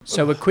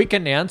So a quick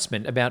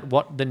announcement about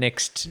what the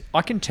next...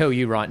 I can tell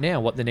you right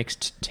now what the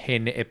next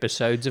 10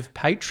 episodes of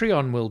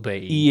Patreon will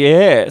be.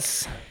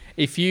 Yes.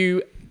 If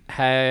you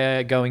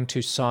are going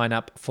to sign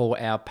up for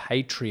our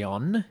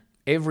Patreon,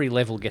 every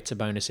level gets a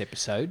bonus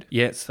episode.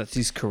 Yes, that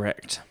is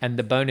correct. And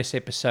the bonus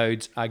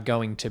episodes are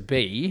going to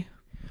be...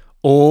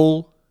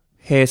 All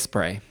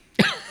Hairspray.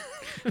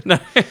 No,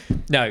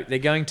 they're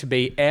going to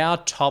be our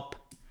top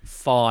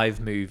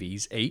 5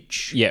 movies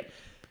each. Yep.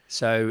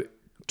 So,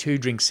 Two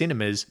Drink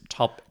Cinema's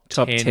top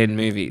 10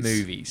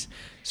 movies.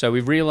 So,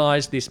 we've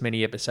realised this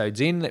many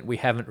episodes in that we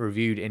haven't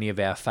reviewed any of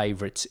our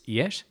favourites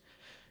yet.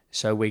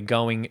 So, we're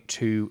going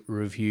to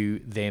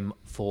review them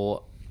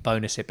for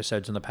bonus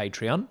episodes on the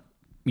Patreon.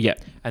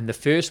 Yep. And the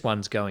first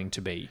one's going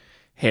to be...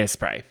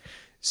 Hairspray.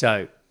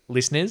 So,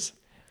 listeners,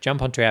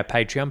 jump onto our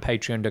Patreon,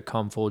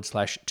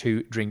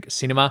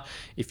 patreon.com/2drinkcinema,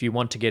 if you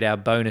want to get our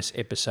bonus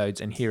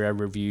episodes and hear our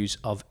reviews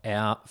of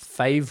our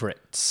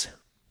favourites.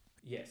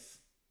 Yes.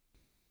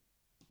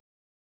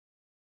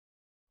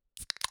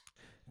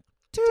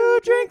 2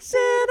 Drink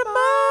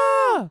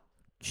Cinema!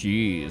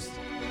 Jeez.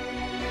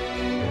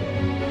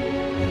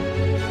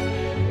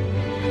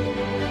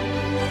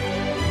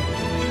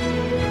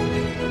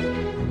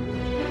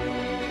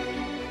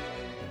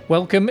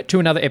 Welcome to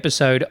another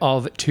episode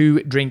of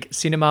Two Drink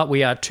Cinema.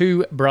 We are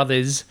two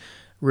brothers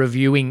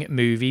reviewing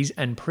movies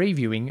and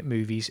previewing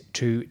movies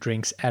 2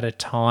 drinks at a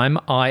time.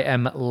 I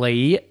am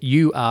Lee.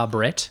 You are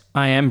Brett.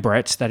 I am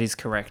Brett, that is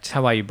correct.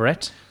 How are you,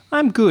 Brett?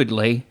 I'm good,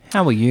 Lee.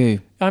 How are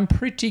you? I'm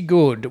pretty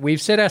good.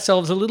 We've set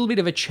ourselves a little bit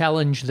of a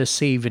challenge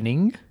this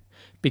evening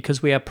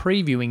because we are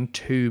previewing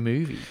 2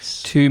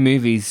 movies. 2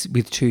 movies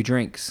with 2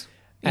 drinks.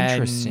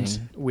 Interesting.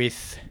 And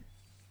with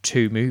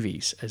 2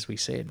 movies, as we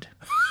said.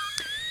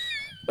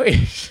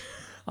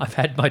 I've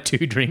had my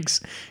 2 drinks,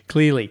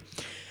 clearly.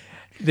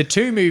 The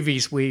 2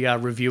 movies we are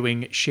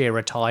reviewing share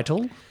a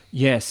title,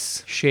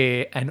 Yes.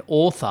 share an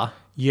author,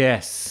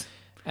 Yes.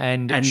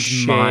 and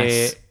share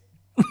mice.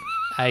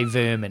 a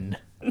vermin.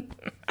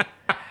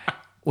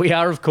 We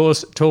are, of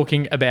course,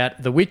 talking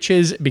about The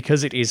Witches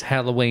because it is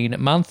Halloween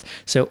month,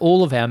 so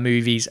all of our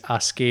movies are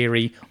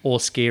scary or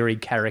scary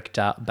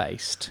character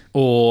based.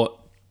 Or,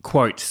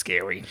 quote,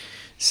 scary.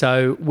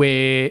 So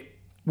we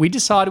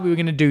decided we were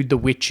going to do The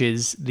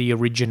Witches, the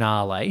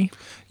originale.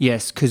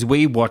 Yes, because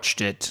we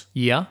watched it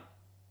Yeah.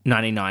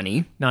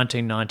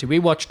 1990. We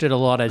watched it a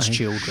lot as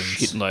children.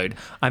 Shitload.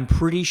 I'm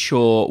pretty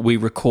sure we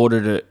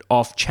recorded it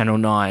off Channel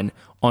 9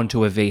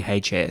 onto a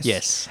VHS.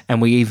 Yes.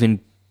 And we even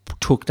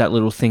took that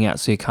little thing out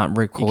so you can't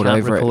record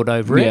over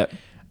it.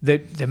 Yeah.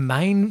 The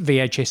main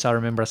VHS, I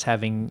remember us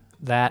having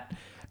that.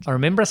 I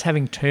remember us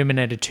having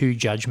Terminator 2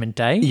 Judgment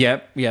Day.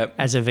 Yep.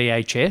 As a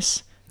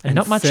VHS. And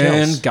not much Fern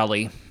else.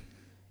 Gully.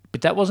 But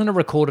that wasn't a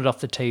recorded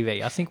off the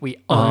TV. I think we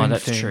owned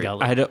Fern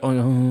Gully. I had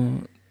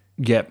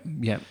Yep.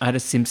 I had a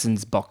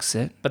Simpsons box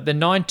set. But the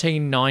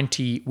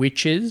 1990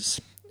 Witches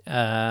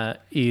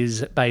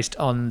is based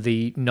on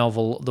the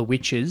novel The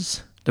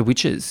Witches The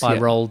Witches. by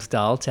Roald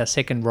Dahl. It's our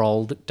second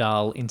Roald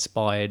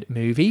Dahl-inspired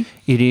movie.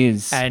 It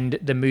is. And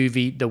the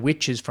movie The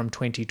Witches from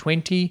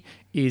 2020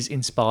 is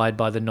inspired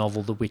by the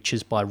novel The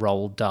Witches by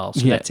Roald Dahl.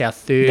 So that's our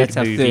third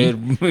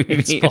movie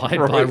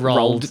inspired by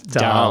Roald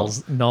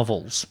Dahl's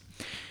novels.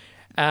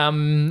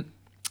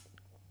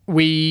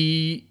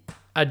 We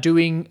are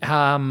doing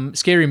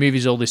scary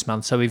movies all this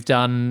month. So we've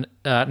done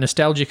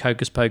nostalgic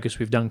Hocus Pocus.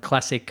 We've done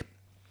classic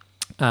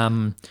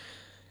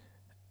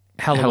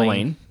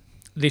Halloween.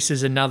 This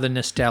is another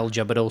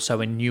nostalgia, but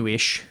also a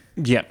newish.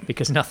 Yep.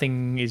 Because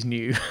nothing is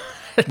new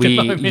at the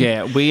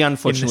moment. We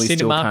unfortunately in the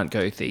still cinema. can't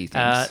go through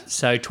things.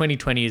 So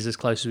 2020 is as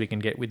close as we can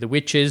get with The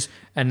Witches,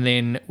 and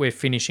then we're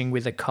finishing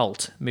with a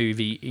cult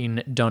movie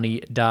in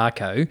Donnie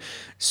Darko.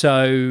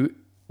 So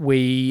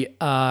we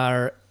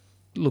are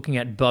looking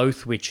at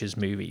both Witches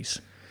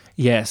movies.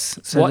 Yes.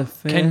 So What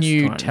can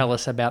you tell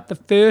us about the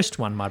first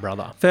one, my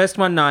brother? First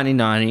one,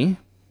 1990,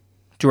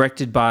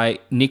 directed by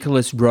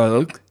Nicholas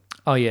Roeg.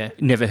 Oh, yeah.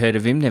 Never heard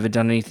of him, never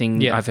done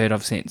anything I've heard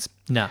of since.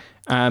 No.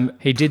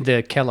 He did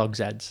the Kellogg's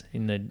ads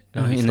in the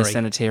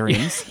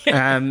sanitariums.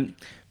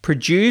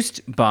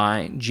 Produced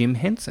by Jim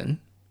Henson.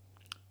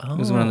 He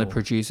was one of the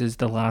producers,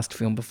 the last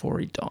film before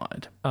he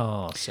died.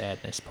 Oh,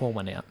 sadness. Pour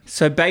one out.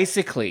 So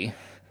basically,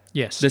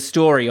 Yes. the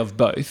story of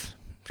both,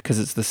 because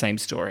it's the same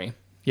story.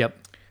 Yep.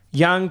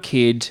 Young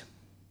kid,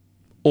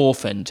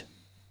 orphaned.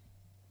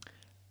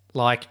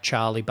 Like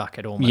Charlie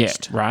Bucket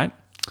almost. Yeah, right?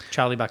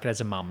 Charlie Bucket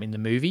has a mum in the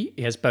movie.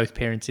 He has both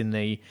parents in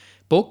the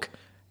book.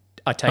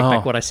 I take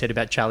back what I said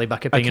about Charlie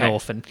Bucket being an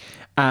orphan.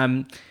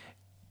 Then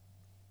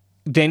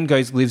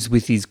lives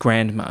with his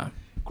grandma.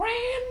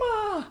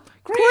 Grandma!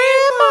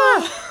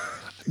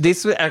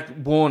 This was a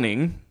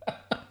warning.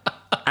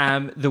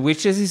 The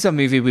Witches is a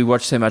movie we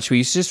watched so much. We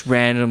used to just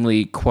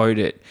randomly quote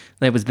it.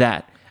 There was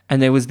that. And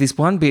there was this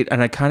one bit,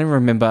 and I can't even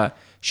remember.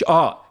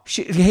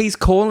 He's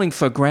calling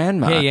for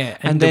grandma. Yeah.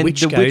 And then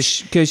the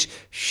witch goes,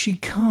 she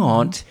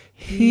can't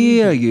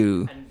hear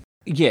you.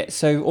 Yeah,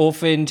 so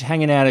orphaned,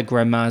 hanging out at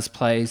grandma's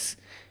place.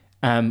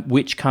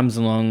 Witch comes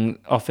along,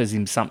 offers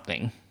him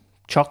something.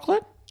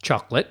 Chocolate?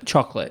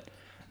 chocolate.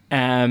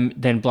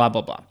 Then blah,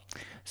 blah, blah.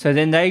 So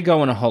then they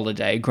go on a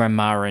holiday,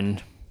 Grandma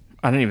and...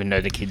 I don't even know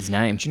the kid's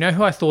name. Do you know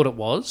who I thought it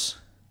was?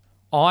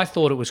 I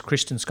thought it was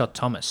Kristen Scott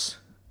Thomas.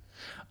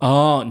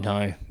 Oh,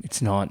 no,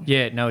 it's not.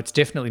 Yeah, no, it's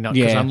definitely not,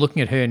 because Yeah. I'm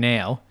looking at her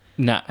now,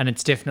 No. and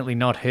it's definitely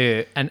not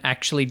her, and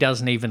actually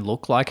doesn't even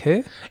look like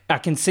her. I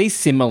can see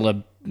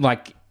similar,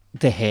 like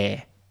the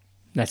hair.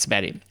 That's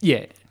about it.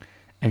 Yeah,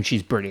 And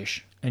she's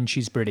British. and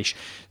she's British.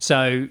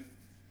 So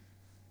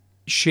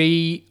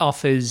she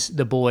offers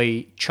the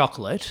boy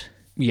chocolate.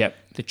 Yep.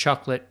 The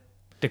chocolate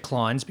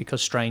declines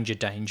because stranger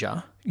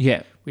danger,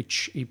 Yeah.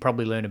 which he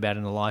probably learned about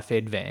in the Life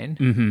Ed van.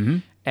 Mm-hmm.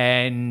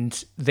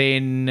 And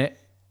then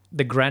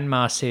the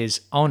grandma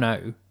says, oh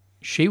no,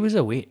 she was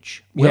a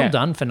witch. Well Yeah.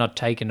 done for not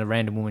taking a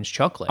random woman's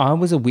chocolate. I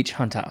was a witch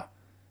hunter.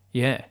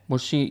 Yeah.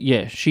 Was she?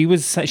 Yeah. She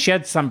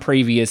had some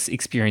previous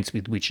experience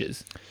with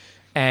witches.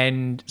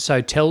 And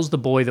so tells the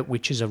boy that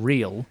witches are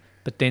real,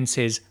 but then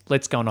says,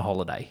 let's go on a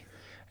holiday.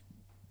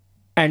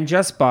 And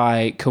just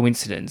by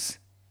coincidence,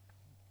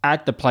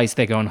 at the place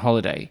they go on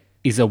holiday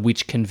is a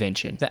witch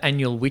convention The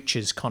annual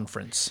witches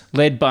conference.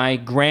 led by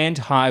Grand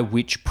High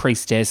Witch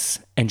Priestess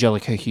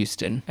Angelica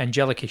Houston.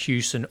 Angelica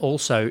Houston,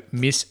 also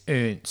Miss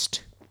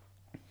Ernst.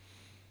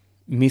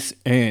 Miss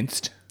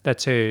Ernst.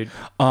 That's her.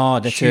 Oh,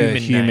 that's her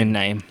Human human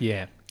name.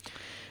 Yeah.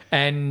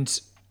 And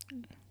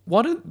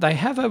they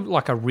have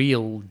a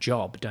real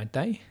job, don't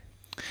they?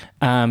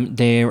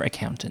 They're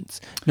accountants.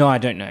 No, I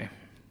don't know.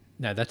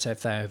 No, that's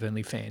if they have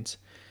OnlyFans.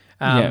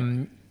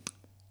 Yeah.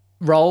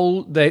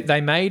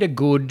 They made a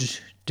good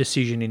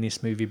decision in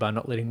this movie by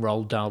not letting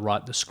Roald Dahl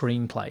write the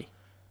screenplay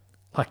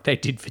like they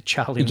did for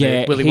Charlie and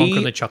Yeah, the Willy Wonka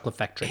and the Chocolate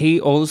Factory. He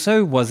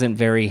also wasn't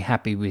very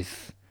happy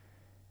with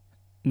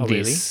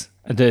this.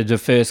 The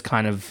first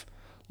kind of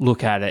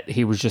look at it,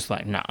 he was just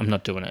like, no, I'm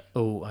not doing it.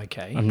 Oh,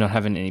 okay. I'm not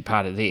having any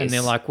part of this. And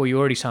they're like, well, you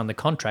already signed the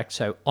contract,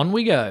 so on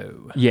we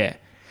go. yeah.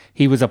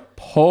 He was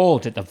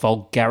appalled at the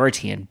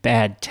vulgarity and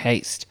bad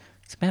taste.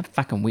 It's about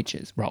fucking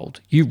witches,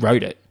 Roald. You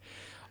wrote it.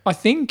 I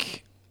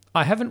think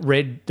I haven't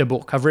read the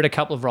book. I've read a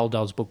couple of Roald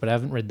Dahl's book, but I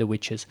haven't read The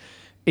Witches.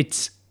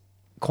 It's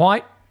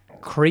quite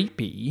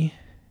creepy,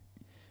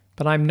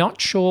 but I'm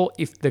not sure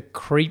if the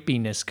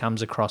creepiness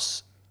comes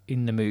across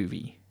in the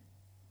movie.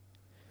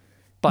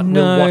 But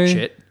No. we'll watch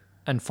it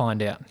and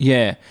find out.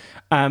 Yeah.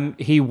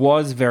 He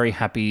was very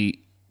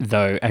happy,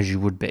 though, as you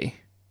would be,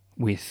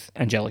 with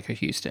Angelica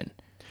Houston.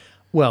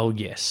 Well,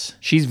 yes.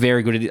 She's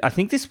very good at it. I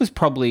think this was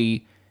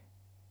probably...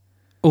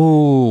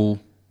 Oh...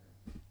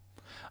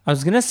 I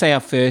was going to say our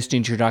first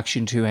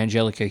introduction to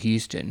Angelica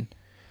Houston,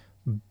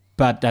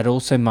 but that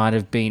also might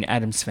have been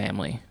Addams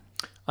Family.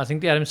 I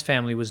think The Addams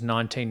Family was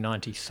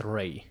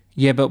 1993.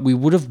 Yeah, but we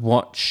would have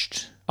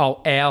watched...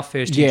 Oh, our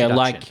first Yeah, introduction.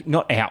 like,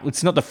 not out.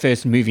 It's not the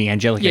first movie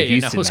Angelica Yeah,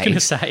 Houston I was made. going to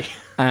say.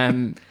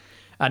 Um,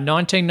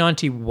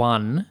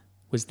 1991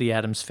 was The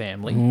Addams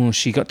Family. oh,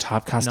 she got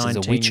typecast as a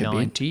witch a bit.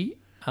 1990.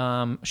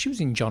 She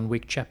was in John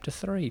Wick Chapter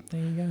 3. There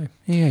you go.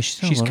 Yeah, she's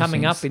done a She's lot of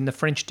coming things. up in The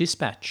French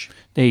Dispatch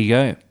There you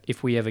go.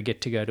 if we ever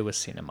get to go to a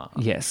cinema.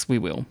 Yes, we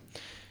will.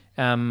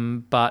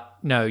 But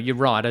no, you're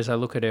right. As I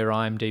look at her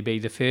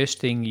IMDb, the first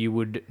thing you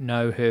would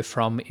know her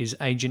from is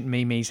Agent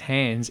Mimi's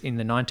hands in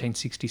the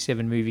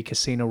 1967 movie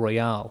Casino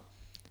Royale.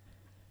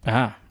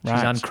 Ah, She's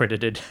right.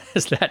 uncredited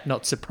as that,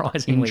 not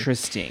surprisingly.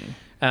 Interesting.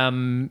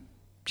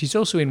 She's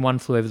also in One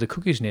Flew Over the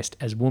Cuckoo's Nest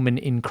as Woman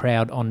in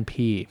Crowd on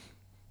Pier.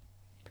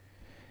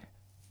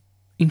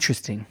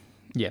 Interesting.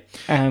 Yeah.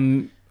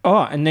 And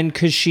then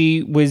because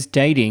she was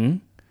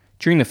dating,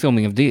 during the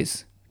filming of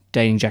this,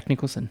 dating Jack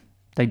Nicholson.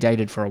 They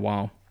dated for a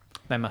while.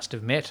 They must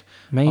have met.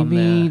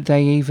 Maybe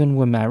they even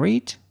were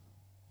married?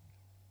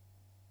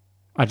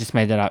 I just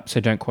made that up, so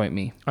don't quote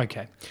me.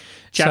 Okay.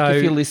 Jack, So-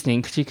 if you're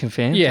listening, could you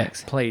confirm? Yeah,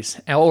 Thanks.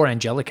 please. Or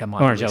Angelica might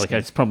Or be Angelica. listening.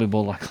 It's probably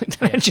more likely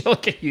that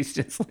Angelica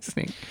Houston's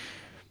listening.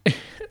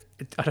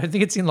 I don't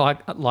think it's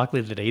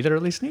likely that either are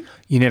listening.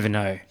 You never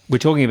know. We're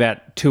talking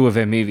about 2 of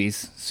her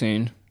movies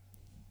soon.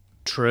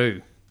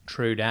 True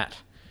that.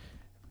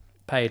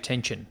 Pay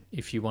attention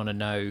if you want to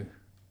know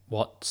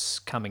what's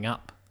coming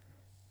up.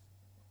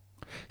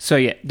 So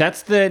yeah,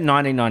 that's the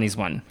 1990s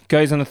one.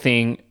 Goes on a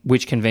thing,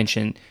 witch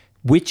convention.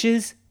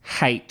 Witches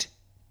hate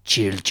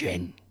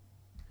children.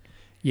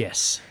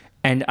 Yes.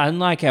 And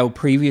unlike our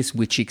previous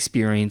witch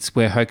experience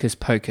where Hocus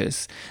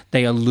Pocus,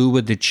 they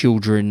allure the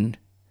children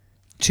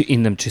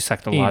to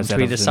suck the lives To out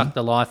of either them. suck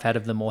the life out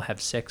of them or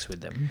have sex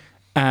with them.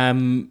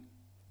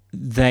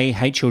 They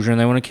hate children.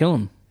 They want to kill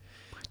them.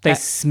 They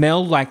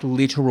smell like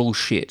literal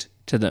shit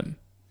to them.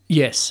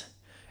 Yes.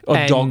 Or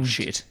And dog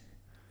shit.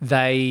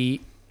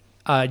 They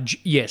are,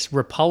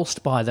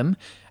 repulsed by them.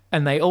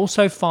 And they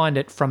also find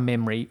it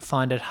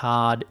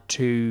hard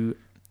to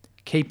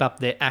keep up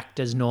their act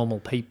as normal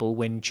people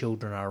when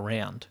children are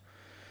around.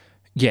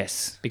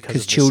 Yes, Because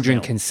because of the children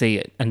smell. can see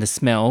it and the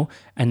smell,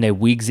 and their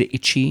wigs are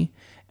itchy.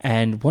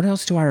 And what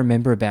else do I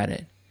remember about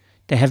it?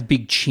 They have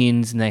big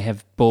chins and they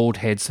have bald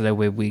heads, so they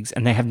wear wigs,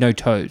 and they have no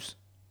toes.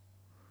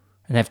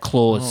 And they have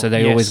claws, so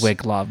they always yes. wear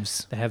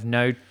gloves. They have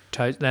no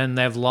Then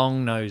they have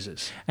long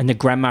noses. And the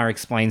grandma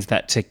explains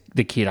that to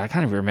the kid. I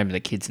can't even remember the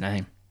kid's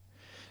name.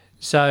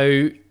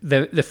 So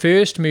the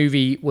first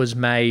movie was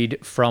made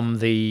from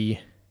the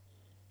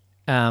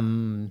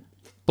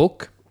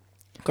book.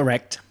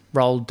 Correct.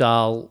 Roald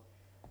Dahl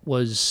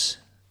was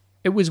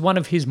one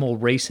of his more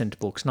recent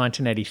books.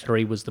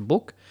 1983 was the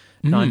book.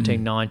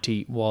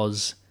 1990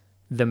 was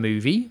the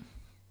movie.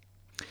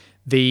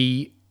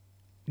 The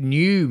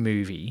new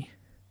movie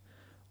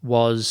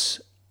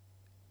was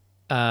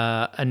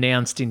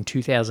announced in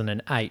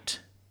 2008.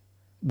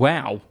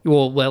 Wow.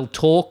 Well,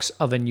 talks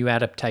of a new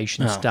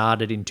adaptation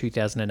started in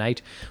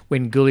 2008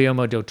 when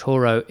Guillermo del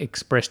Toro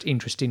expressed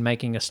interest in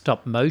making a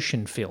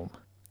stop-motion film.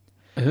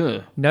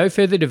 Ugh. No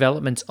further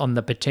developments on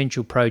the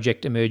potential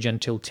project emerge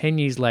until 10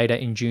 years later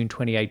in June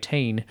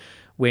 2018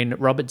 when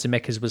Robert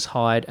Zemeckis was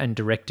hired and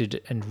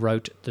directed and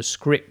wrote the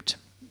script.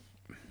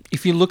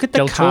 If you look at the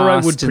Del Toro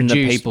cast would and the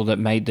produce- people that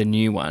made the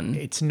new one,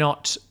 It's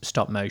not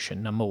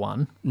stop-motion, number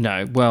one.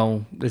 no,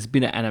 well, there's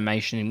been an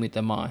animation in with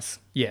the mice.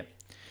 Yeah.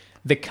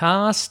 The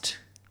cast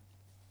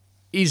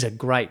is a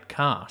great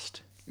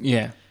cast.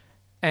 Yeah.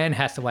 Anne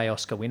Hathaway,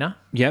 Oscar winner.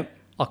 Yep.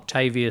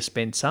 Octavia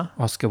Spencer.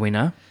 Oscar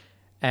winner.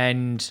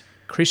 And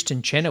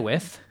Kristen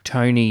Chenoweth.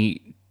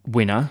 Tony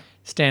winner.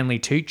 Stanley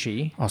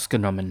Tucci. Oscar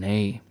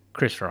nominee.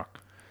 Chris Rock.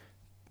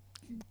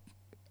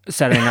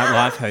 Saturday Night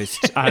Live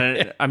host.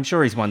 I'm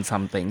sure he's won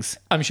some things.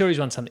 I'm sure he's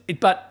won something.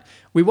 But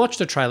we watched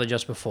the trailer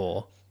just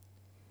before.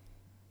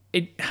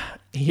 He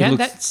had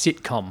that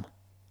sitcom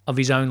of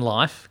his own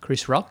life,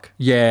 Chris Rock.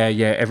 Yeah.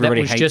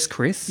 Everybody That was hates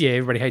Chris. Yeah,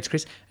 everybody hates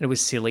Chris. And it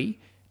was silly.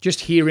 Just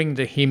hearing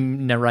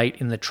him narrate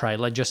in the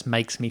trailer just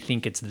makes me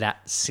think it's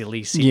that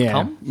silly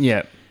sitcom.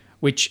 Yeah.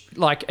 Which,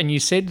 and you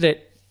said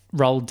that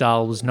Roald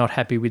Dahl was not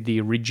happy with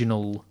the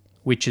original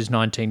Witches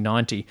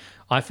 1990.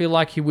 I feel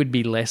like he would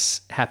be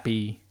less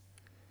happy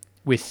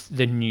with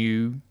the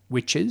new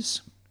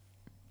Witches.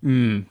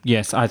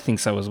 Yes, I think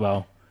so as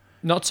well.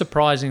 Not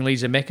surprisingly,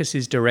 Zemeckis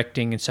is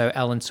directing, and so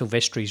Alan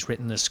Silvestri's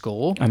written the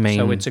score. I mean-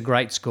 so it's a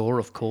great score,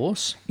 of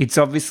course. It's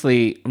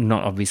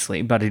not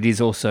obviously, but it is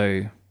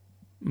also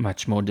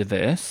much more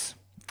diverse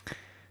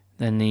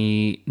than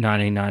the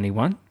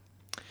 1991.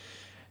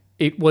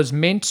 It was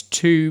meant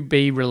to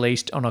be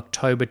released on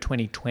October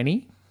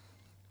 2020,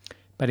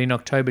 but in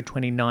October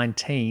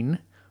 2019,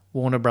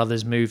 Warner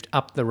Brothers moved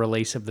up the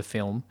release of the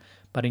film.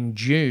 But in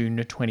June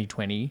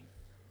 2020,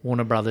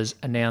 Warner Brothers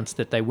announced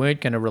that they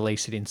weren't going to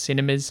release it in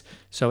cinemas,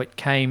 so it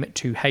came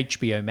to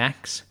HBO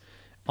Max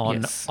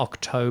on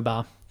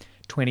October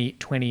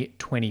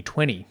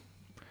 2020.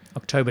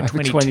 October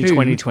 22,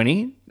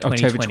 2020?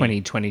 October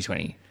 2020.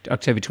 2020.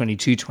 October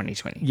 22,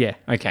 2020. Yeah.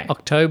 Okay.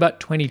 October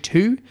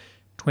 22,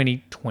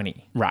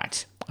 2020.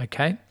 Right.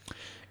 Okay.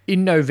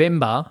 In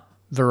November,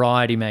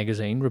 Variety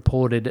magazine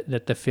reported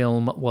that the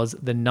film was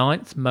the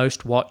 9th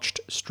most watched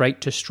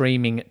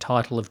straight-to-streaming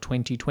title of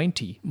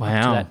 2020 up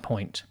Wow. to that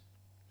point.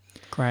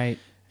 Great.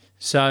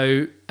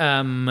 So,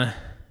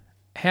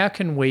 how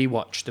can we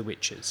watch The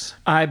Witches?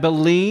 I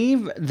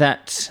believe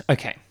that...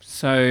 Okay,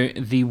 so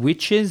The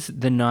Witches,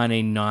 the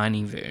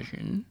 1990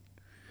 version,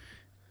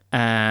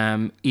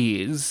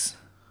 is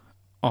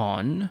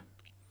on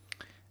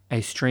a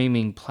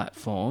streaming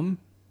platform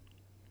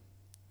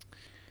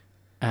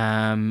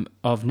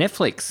of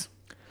Netflix.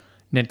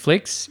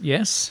 Netflix,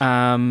 yes.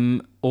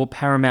 Or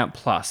Paramount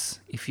Plus,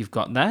 if you've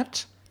got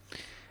that.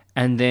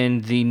 And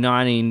then the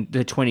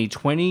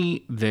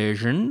 2020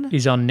 version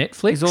Is on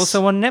Netflix. is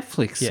also on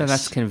Netflix, so Yes.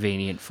 that's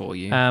convenient for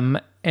you.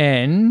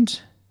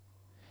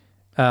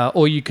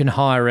 Or you can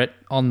hire it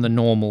on the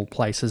normal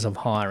places of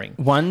hiring.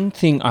 One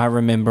thing I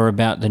remember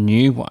about the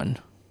new one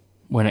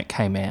when it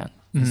came out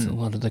is a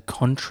lot of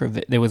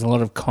there was a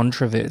lot of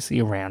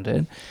controversy around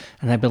it,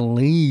 and I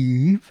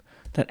believe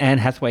that Anne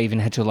Hathaway even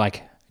had to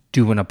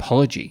do an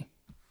apology.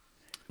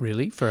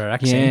 Really? For her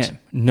accent? Yeah,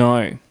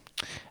 no.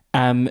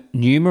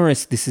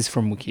 This is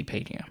from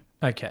Wikipedia.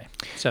 Okay,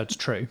 so it's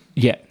true.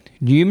 Yeah.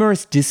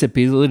 Numerous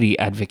disability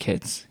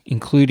advocates,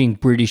 including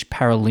British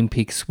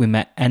Paralympic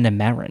swimmer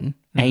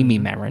Amy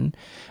Marin,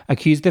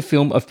 accused the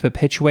film of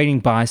perpetuating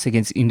bias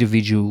against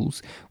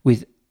individuals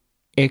with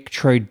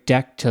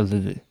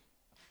ectrodactyly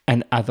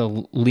and other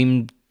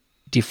limb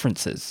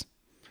differences.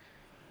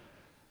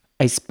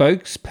 A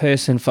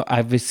spokesperson for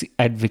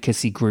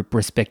advocacy group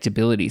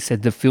Respectability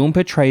said the film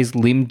portrays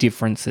limb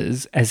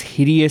differences as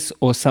hideous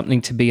or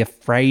something to be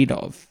afraid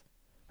of.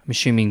 I'm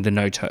assuming the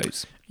no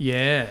toes.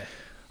 Yeah.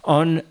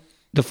 On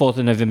the 4th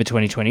of November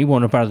 2020,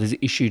 Warner Brothers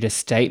issued a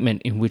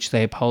statement in which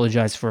they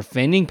apologised for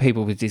offending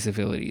people with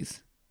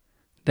disabilities.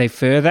 They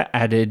further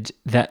added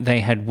that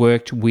they had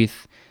worked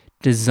with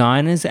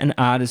designers and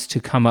artists to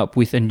come up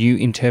with a new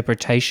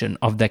interpretation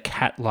of the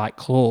cat-like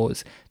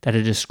claws that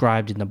are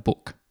described in the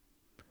book.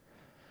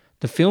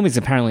 The film is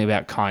apparently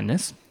about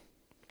kindness.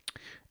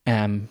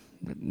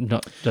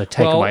 Not the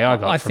takeaway I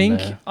got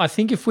from I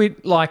think if we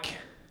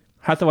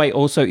Hathaway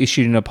also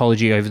issued an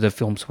apology over the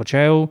film's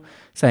portrayal,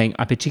 saying,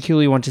 "I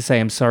particularly want to say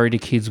I'm sorry to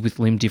kids with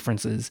limb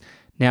differences.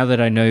 Now that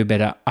I know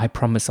better, I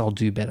promise I'll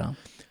do better."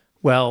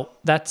 Well,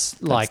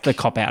 that's like That's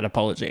the cop-out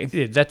apology.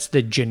 yeah, that's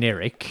the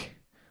generic.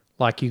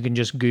 Like you can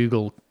just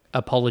Google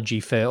apology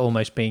for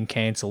almost being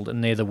cancelled,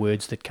 and they're the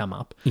words that come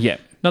up. Yeah.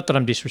 Not that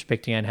I'm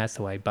disrespecting Anne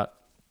Hathaway, but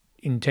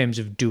in terms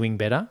of doing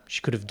better,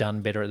 she could have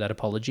done better at that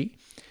apology.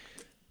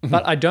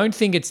 But I don't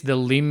think it's the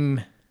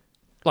limb,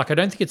 like I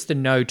don't think it's the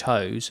no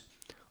toes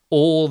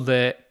or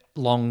the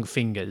long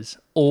fingers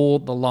or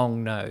the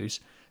long nose.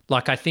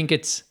 Like I think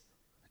it's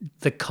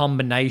the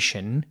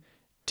combination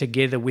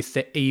together with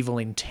the evil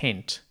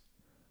intent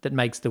that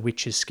makes the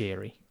witches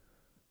scary.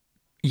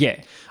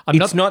 Yeah.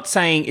 I'm It's not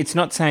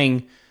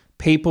saying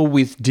people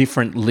with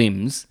different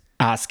limbs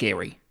are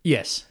scary.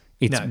 Yes.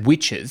 It's No.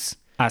 witches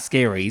are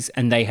scaries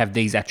and they have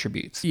these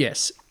attributes.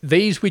 Yes.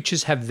 These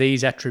witches have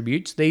these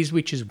attributes. These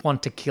witches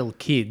want to kill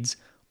kids.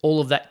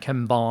 All of that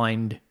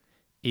combined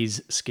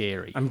is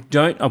scary.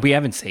 We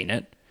haven't seen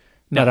it,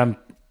 but I'm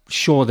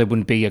sure there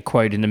wouldn't be a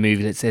quote in the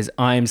movie that says,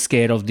 I am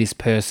scared of this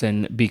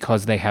person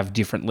because they have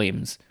different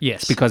limbs.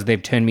 Yes. Because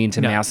they've turned me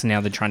into mouse and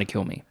now they're trying to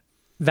kill me.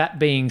 That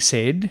being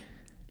said,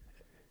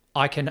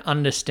 I can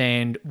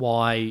understand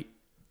why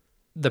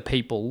the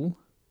people,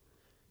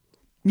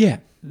 Yeah.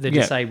 the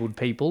disabled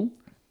people,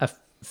 have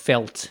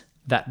felt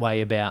that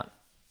way about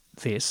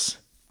this.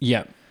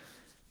 Yeah.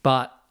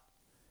 But,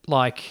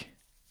 like,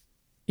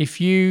 if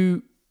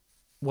you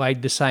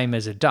weighed the same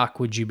as a duck,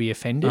 would you be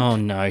offended? Oh,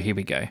 no. Here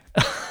we go.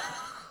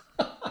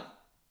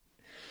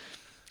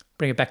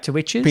 Bring it back to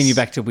witches? Bring you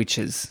back to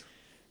witches.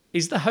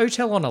 Is the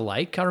hotel on a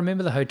lake? I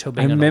remember the hotel I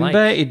being on a lake.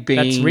 remember it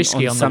being That's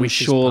risky on on the some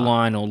witches' part.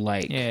 shoreline or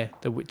lake. Yeah,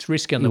 it's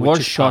risky on It the was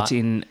witches' shot part.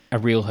 in a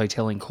real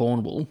hotel in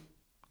Cornwall,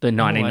 the Oh,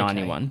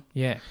 1991. okay.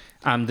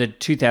 Yeah. The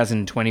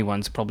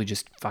 2021's probably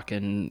just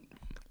fucking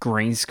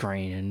green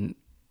screen and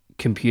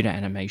computer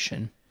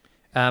animation.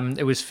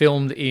 It was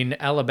filmed in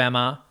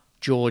Alabama,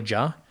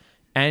 Georgia,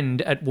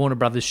 and at Warner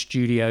Brothers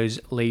Studios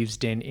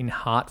Leavesden in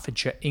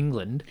Hertfordshire,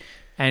 England,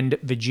 and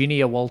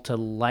Virginia Water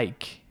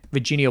Lake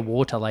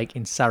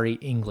in Surrey,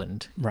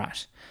 England.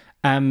 Right.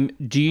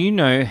 Do you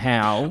know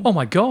how... Oh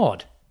my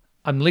God.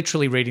 I'm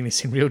literally reading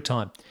this in real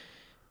time.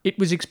 It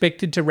was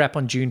expected to wrap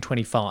on June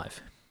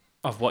 25.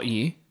 Of what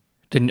year?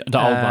 The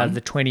old one?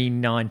 The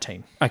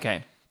 2019.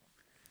 Okay.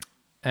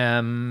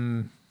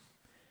 On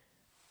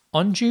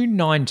June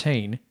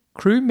 19,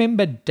 crew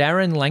member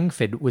Darren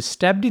Langford was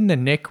stabbed in the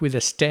neck with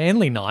a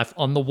Stanley knife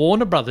on the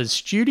Warner Brothers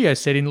studio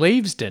set in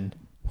Leavesden.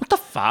 What the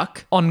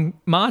fuck? On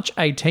March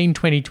 18,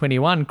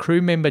 2021,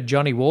 crew member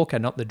Johnny Walker,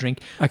 not the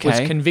drink, was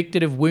Okay.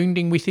 convicted of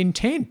wounding with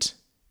intent.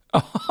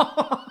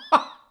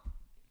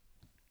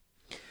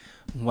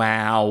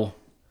 Wow.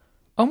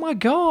 Oh my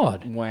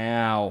God.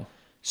 Wow.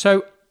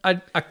 So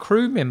a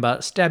crew member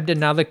stabbed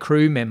another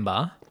crew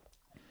member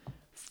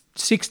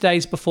 6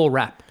 days before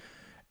wrap.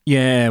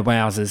 Yeah,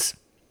 wowzers.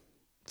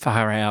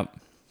 Far out.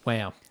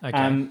 Wow.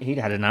 Okay. He'd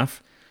had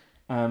enough.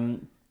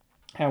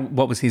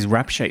 What was his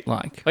rap sheet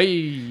like?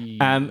 Hey.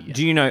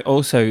 Do you know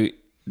also,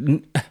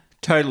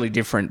 totally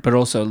different, but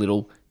also a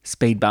little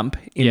speed bump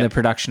in Yep. the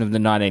production of the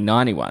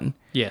 1991,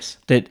 Yes.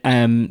 that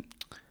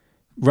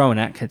Rowan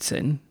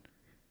Atkinson,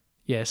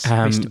 Yes.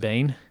 Mr.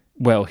 Bean.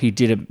 well, he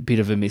did a bit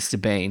of a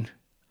Mr. Bean.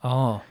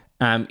 Oh.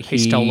 He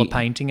stole a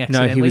painting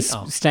accidentally? No, he was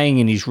Oh. staying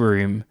in his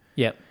room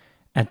Yep.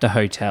 at the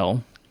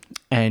hotel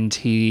and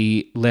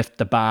he left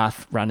the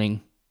bath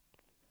running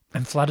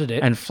And flooded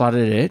it. and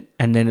flooded it,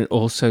 and then it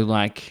also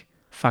like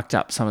fucked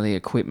up some of the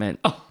equipment.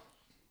 Oh.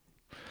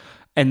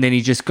 And then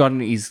he just got in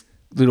his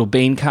little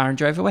bean car and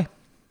drove away.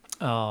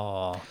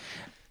 Oh.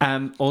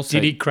 Also,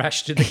 Did he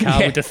crash to the car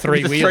Yeah, with the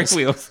three with the wheels?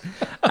 3 wheels.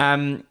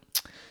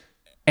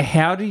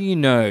 How do you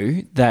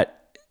know that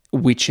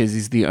Witches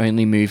is the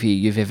only movie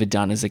you've ever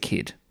done as a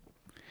kid?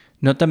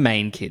 Not the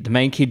main kid. The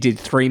main kid did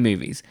 3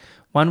 movies.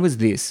 One was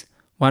this.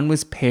 One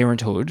was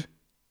Parenthood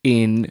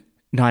in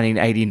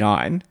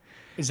 1989.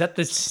 Is that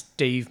the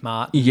Steve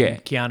Martin, Yeah.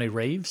 Keanu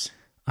Reeves?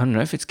 I don't know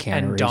if it's Keanu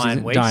And Reeves. Diane is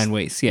it? Weiss. Diane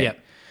Weiss, yeah. Yep.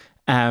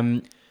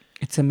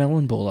 It's a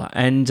melon baller.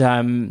 And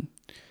Hook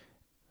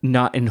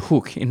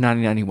in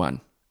 1991.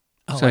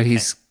 Oh, So okay.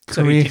 he's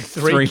So he did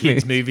three three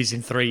kids' movies. movies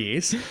in 3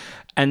 years.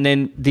 And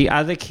then the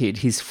other kid,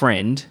 his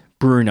friend,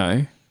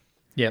 Bruno,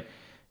 Yep.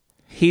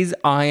 his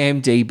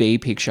IMDb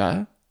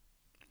picture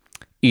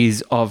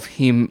is of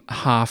him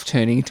half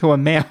turning into a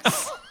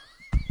mouse.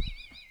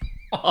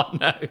 Oh,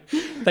 no.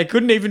 They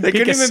couldn't even They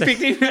pick couldn't a even pick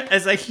him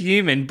as a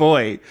human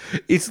boy.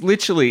 It's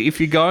literally, if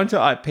you go onto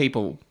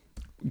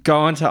go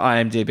onto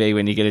IMDb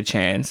when you get a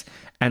chance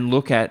and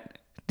look at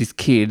this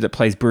kid that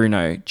plays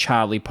Bruno,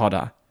 Charlie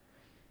Potter.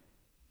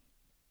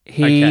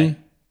 He Okay.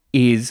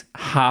 is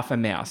half a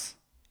mouse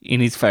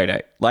in his photo.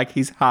 Like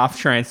he's half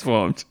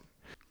transformed.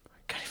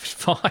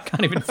 I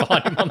can't even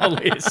find him on the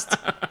list.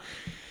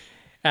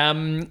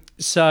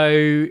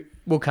 So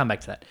we'll come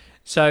back to that.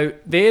 So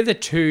they're the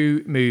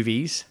 2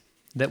 movies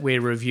that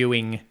we're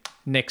reviewing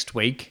next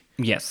week.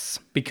 Yes.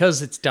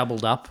 Because it's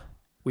doubled up,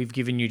 we've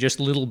given you just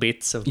little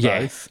bits of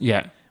both.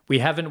 Yeah. We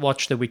haven't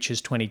watched The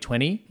Witches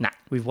 2020. Nah.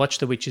 We've watched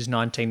The Witches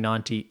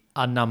 1990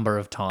 a number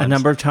of times. A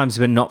number of times,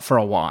 but not for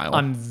a while.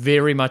 I'm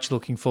very much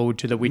looking forward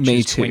to The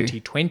Witches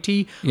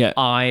 2020. Yeah.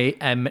 I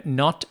am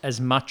not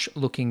as much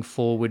looking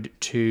forward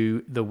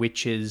to The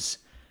Witches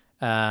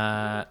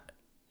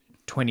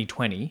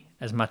 2020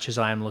 as much as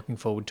I am looking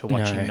forward to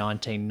watching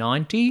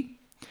 1990.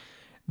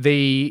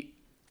 The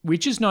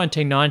Witches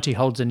 1990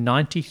 holds a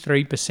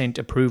 93%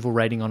 approval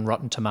rating on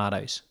Rotten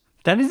Tomatoes.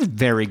 That is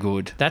very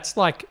good. That's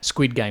like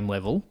Squid Game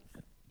level.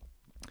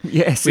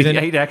 Yes,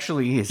 it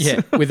actually is.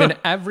 Yeah, with an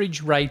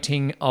average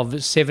rating of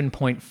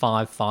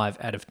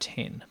 7.55 out of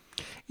 10.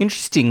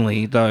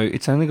 Interestingly, though,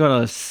 it's only got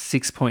a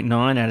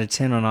 6.9 out of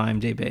 10 on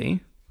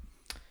IMDb.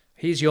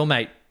 Here's your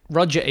mate,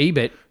 Roger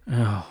Ebert,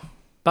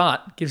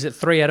 but gives it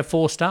 3 out of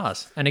 4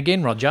 stars. And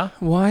again, Roger,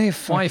 Why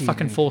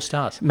fucking 4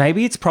 stars?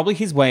 Maybe it's probably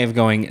his way of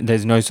going,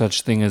 there's no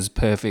such thing as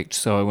perfect,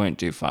 so I won't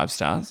do 5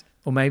 stars.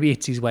 Or maybe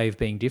it's his way of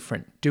being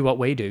different. Do what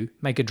we do,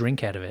 make a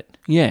drink out of it.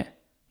 Yeah.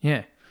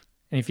 Yeah.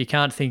 And if you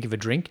can't think of a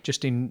drink,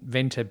 just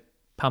invent a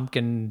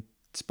pumpkin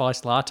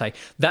spice latte.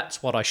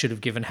 That's what I should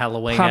have given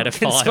Halloween out of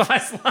 5.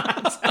 Spice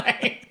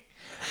latte.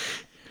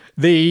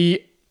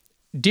 The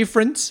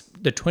difference,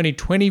 the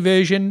 2020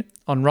 version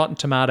on Rotten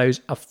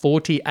Tomatoes, a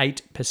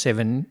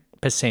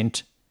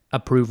 48%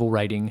 approval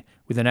rating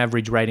with an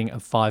average rating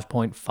of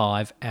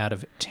 5.5 out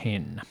of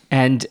 10.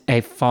 And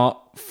a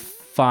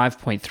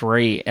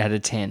 5.3 out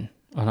of 10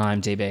 on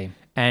IMDb.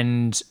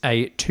 And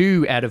a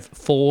 2 out of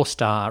 4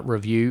 star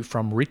review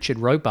from Richard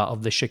Roper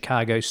of the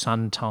Chicago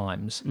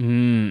Sun-Times.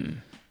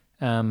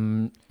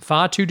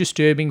 Far too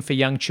disturbing for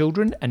young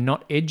children and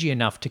not edgy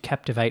enough to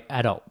captivate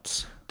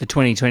adults. The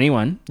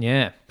 2021.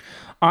 Yeah.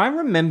 I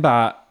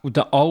remember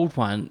the old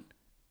one,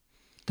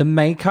 the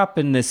makeup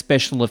and the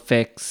special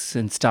effects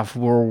and stuff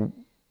were,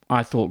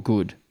 I thought,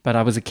 good. But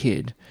I was a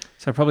kid,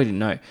 so I probably didn't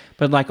know.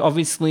 But, like,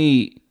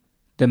 obviously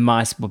the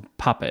mice were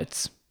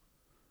puppets.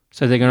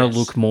 So they're going to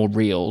look more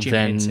real Jim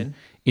than Henson.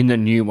 In the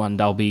new one.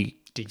 They'll be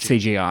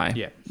CGI.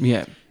 Yeah.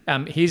 Yeah.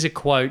 Here's a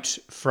quote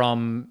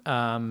from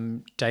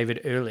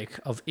David Ehrlich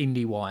of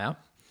IndieWire.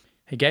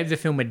 He gave the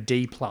film a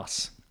D+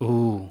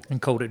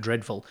 and called it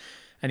dreadful.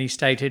 And he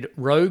stated,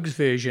 Rogue's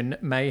version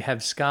may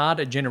have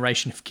scarred a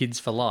generation of kids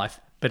for life,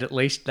 but at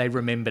least they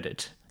remembered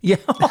it. Yeah.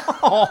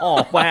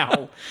 Oh,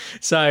 wow.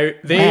 So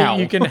there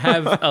you can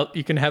have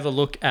a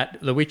look at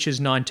The Witches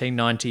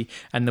 1990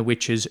 and The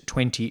Witches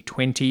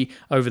 2020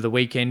 over the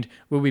weekend.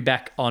 We'll be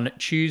back on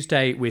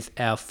Tuesday with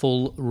our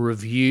full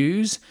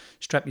reviews.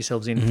 Strap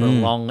yourselves in for a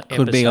long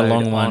episode. Could be a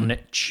long one. On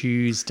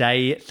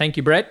Tuesday. Thank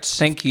you, Brett.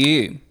 Thank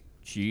you.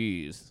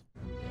 Jeez.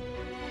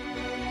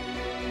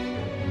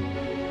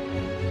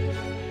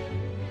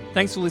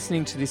 Thanks for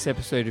listening to this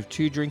episode of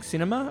Two Drink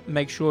Cinema.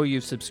 Make sure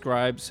you've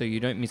subscribed so you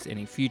don't miss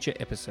any future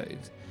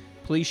episodes.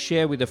 Please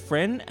share with a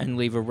friend and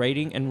leave a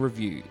rating and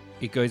review.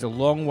 It goes a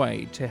long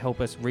way to help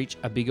us reach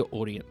a bigger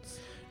audience.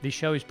 This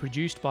show is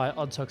produced by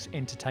Odd Socks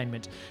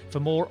Entertainment.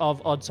 For more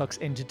of Odd Socks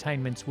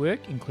Entertainment's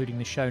work, including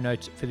the show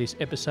notes for this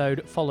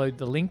episode, follow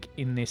the link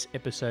in this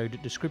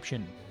episode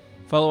description.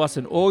 Follow us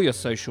on all your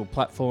social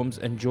platforms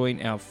and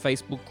join our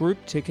Facebook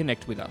group to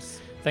connect with us.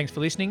 Thanks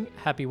for listening,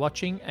 happy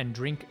watching, and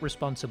drink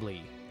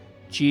responsibly.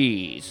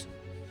 Cheers.